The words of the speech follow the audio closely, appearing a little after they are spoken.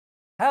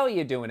How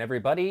you doing,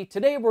 everybody?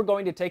 Today we're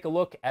going to take a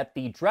look at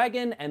The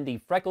Dragon and the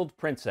Freckled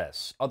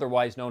Princess,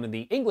 otherwise known in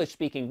the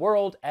English-speaking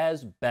world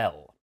as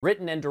Belle.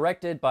 Written and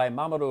directed by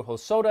Mamoru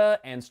Hosoda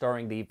and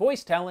starring the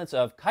voice talents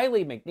of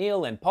Kylie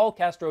McNeil and Paul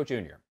Castro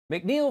Jr.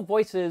 McNeil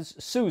voices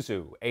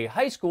Suzu, a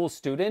high school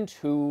student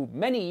who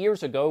many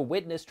years ago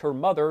witnessed her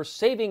mother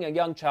saving a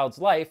young child's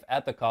life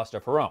at the cost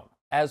of her own.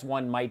 As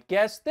one might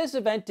guess, this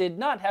event did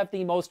not have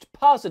the most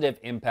positive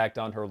impact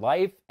on her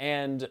life,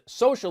 and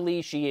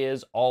socially she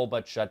is all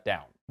but shut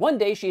down. One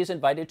day she is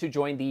invited to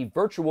join the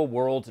virtual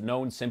world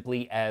known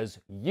simply as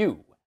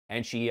You,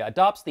 and she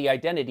adopts the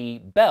identity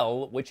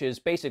Belle, which is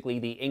basically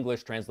the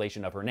English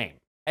translation of her name.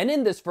 And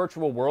in this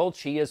virtual world,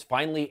 she is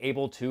finally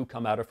able to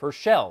come out of her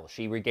shell.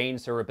 She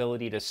regains her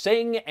ability to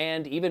sing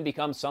and even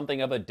becomes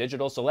something of a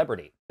digital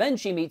celebrity. Then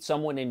she meets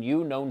someone in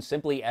You known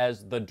simply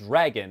as the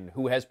Dragon,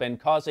 who has been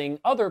causing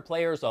other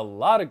players a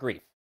lot of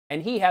grief.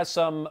 And he has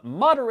some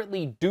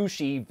moderately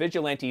douchey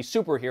vigilante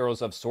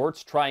superheroes of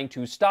sorts trying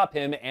to stop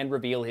him and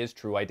reveal his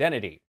true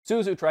identity.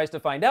 Suzu tries to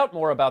find out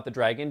more about the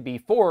dragon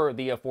before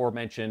the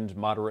aforementioned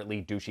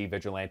moderately douchey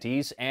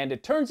vigilantes, and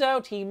it turns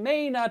out he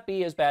may not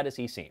be as bad as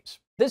he seems.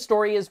 This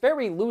story is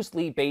very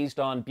loosely based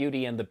on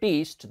Beauty and the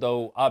Beast,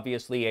 though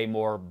obviously a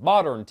more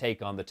modern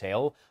take on the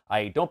tale.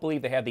 I don't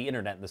believe they had the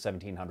internet in the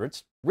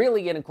 1700s.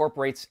 Really, it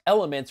incorporates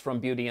elements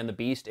from Beauty and the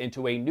Beast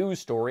into a news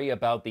story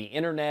about the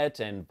internet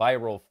and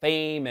viral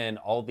fame and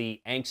all the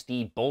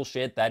angsty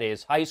bullshit that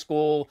is high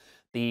school,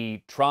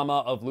 the trauma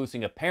of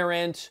losing a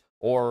parent,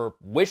 or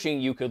wishing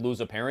you could lose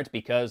a parent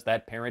because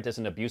that parent is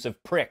an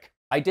abusive prick.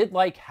 I did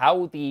like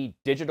how the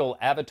digital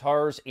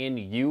avatars in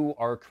You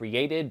are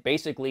created.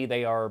 Basically,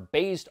 they are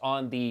based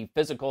on the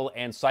physical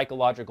and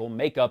psychological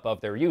makeup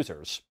of their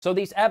users. So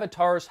these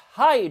avatars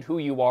hide who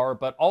you are,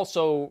 but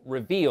also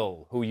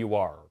reveal who you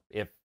are,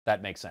 if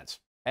that makes sense.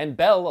 And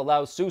Belle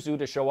allows Suzu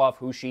to show off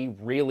who she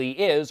really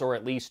is, or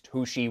at least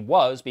who she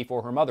was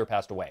before her mother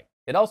passed away.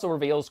 It also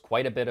reveals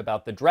quite a bit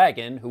about the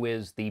dragon, who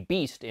is the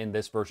beast in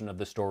this version of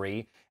the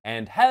story,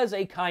 and has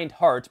a kind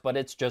heart, but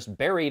it's just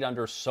buried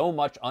under so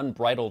much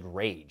unbridled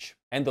rage.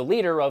 And the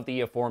leader of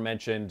the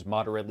aforementioned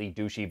moderately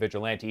douchey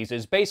vigilantes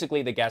is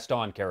basically the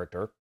Gaston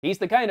character. He's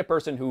the kind of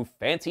person who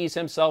fancies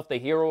himself the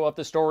hero of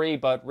the story,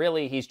 but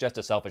really he's just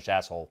a selfish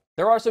asshole.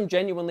 There are some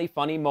genuinely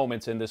funny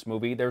moments in this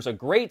movie. There's a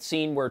great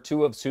scene where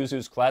two of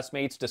Suzu's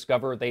classmates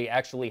discover they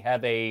actually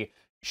have a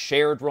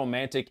shared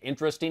romantic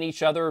interest in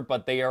each other,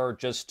 but they are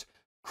just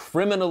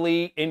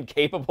criminally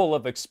incapable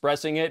of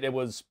expressing it. It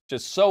was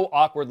just so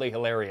awkwardly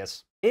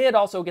hilarious. It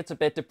also gets a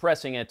bit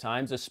depressing at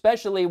times,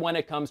 especially when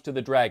it comes to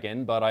the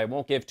dragon, but I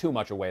won't give too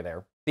much away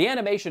there. The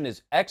animation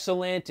is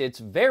excellent. It's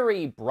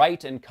very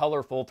bright and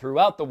colorful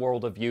throughout the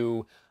world of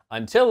You,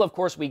 until, of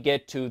course, we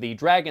get to the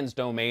dragon's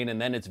domain, and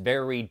then it's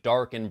very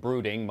dark and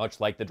brooding, much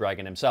like the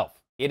dragon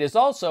himself. It is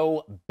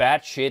also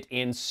batshit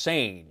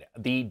insane.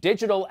 The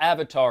digital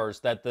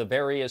avatars that the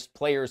various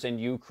players in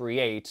You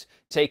create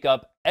take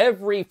up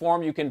every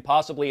form you can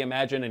possibly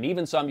imagine, and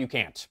even some you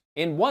can't.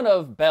 In one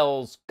of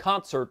Belle's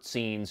concert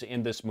scenes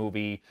in this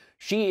movie,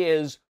 she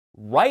is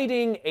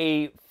riding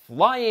a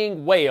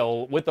flying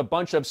whale with a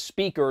bunch of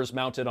speakers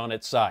mounted on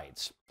its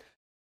sides.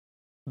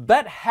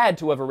 That had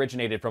to have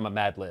originated from a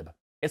Mad Lib.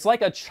 It's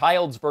like a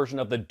child's version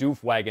of the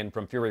doof wagon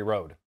from Fury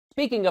Road.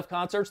 Speaking of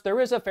concerts,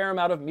 there is a fair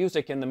amount of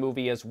music in the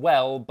movie as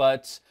well,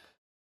 but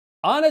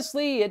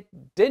honestly, it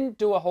didn't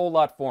do a whole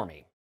lot for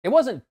me. It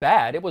wasn't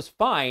bad, it was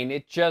fine,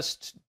 it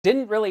just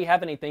didn't really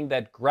have anything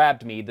that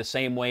grabbed me the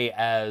same way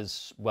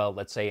as, well,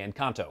 let's say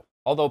Encanto.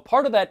 Although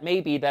part of that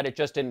may be that it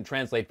just didn't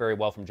translate very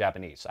well from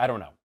Japanese. I don't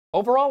know.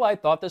 Overall, I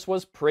thought this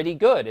was pretty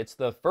good. It's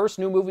the first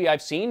new movie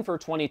I've seen for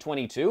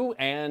 2022,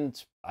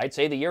 and I'd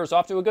say the year's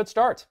off to a good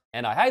start.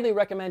 And I highly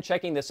recommend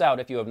checking this out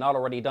if you have not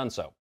already done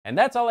so. And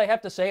that's all I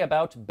have to say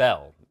about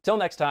Belle. Till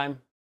next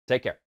time,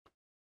 take care.